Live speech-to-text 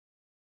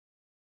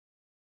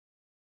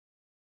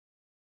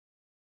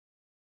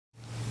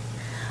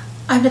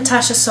I'm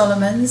Natasha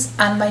Solomons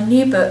and my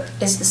new book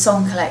is The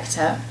Song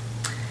Collector.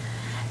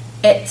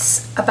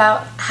 It's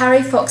about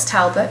Harry Fox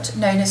Talbot,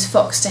 known as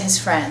Fox to his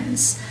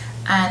friends,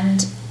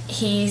 and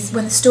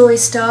when the story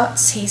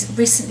starts, he's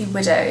recently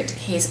widowed.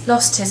 He's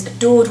lost his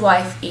adored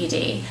wife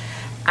Edie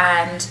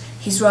and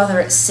he's rather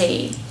at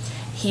sea.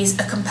 He's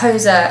a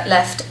composer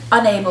left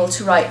unable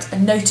to write a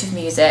note of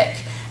music,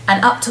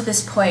 and up to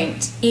this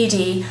point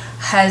Edie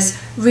has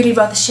really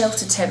rather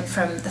sheltered him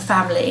from the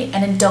family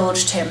and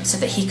indulged him so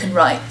that he can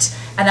write.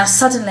 And now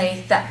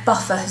suddenly that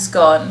buffer has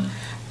gone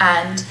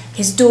and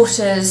his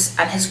daughters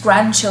and his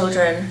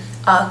grandchildren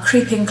are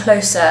creeping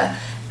closer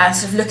and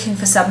sort of looking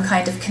for some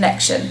kind of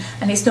connection,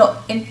 and he's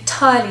not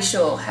entirely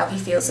sure how he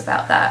feels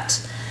about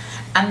that.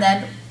 And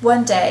then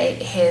one day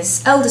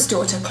his eldest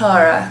daughter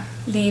Clara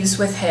leaves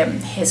with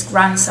him his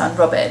grandson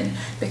Robin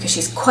because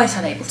she's quite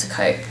unable to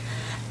cope,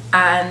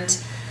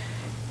 and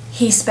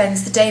he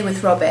spends the day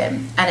with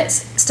Robin, and it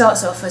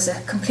starts off as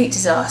a complete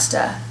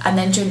disaster. And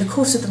then during the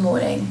course of the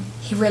morning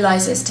he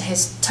realises to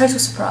his total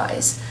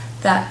surprise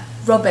that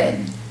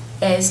Robin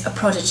is a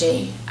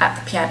prodigy at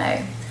the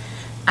piano,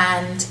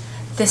 and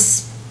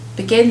this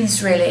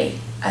begins really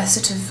a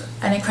sort of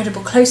an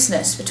incredible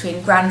closeness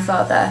between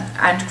grandfather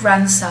and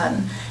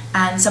grandson,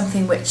 and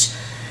something which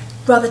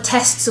rather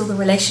tests all the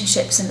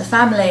relationships in the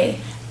family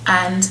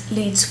and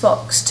leads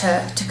Fox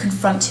to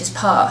confront his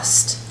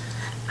past.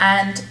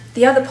 And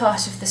the other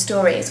part of the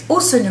story is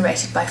also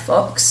narrated by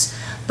Fox,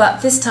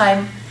 but this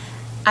time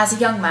as a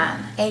young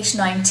man, aged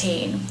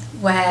 19,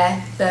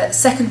 where the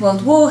Second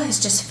World War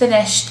has just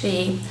finished,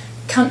 the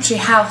country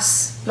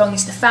house belonging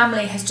to the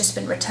family has just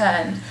been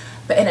returned,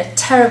 but in a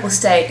terrible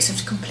state, sort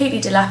of completely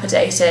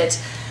dilapidated,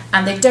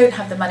 and they don't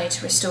have the money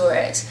to restore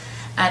it.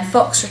 And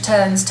Fox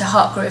returns to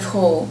Hartgrove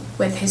Hall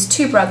with his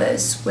two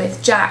brothers,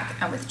 with Jack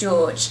and with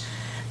George,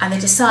 and they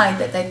decide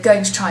that they're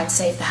going to try and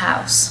save the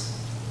house.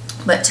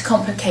 But to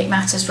complicate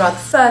matters rather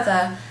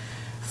further,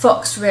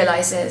 Fox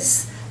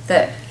realises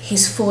that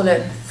he's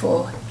fallen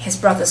for his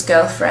brother's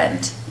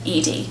girlfriend,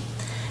 Edie,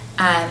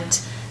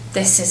 and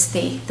this is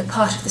the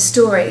part of the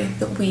story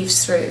that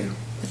weaves through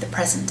with the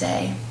present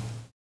day.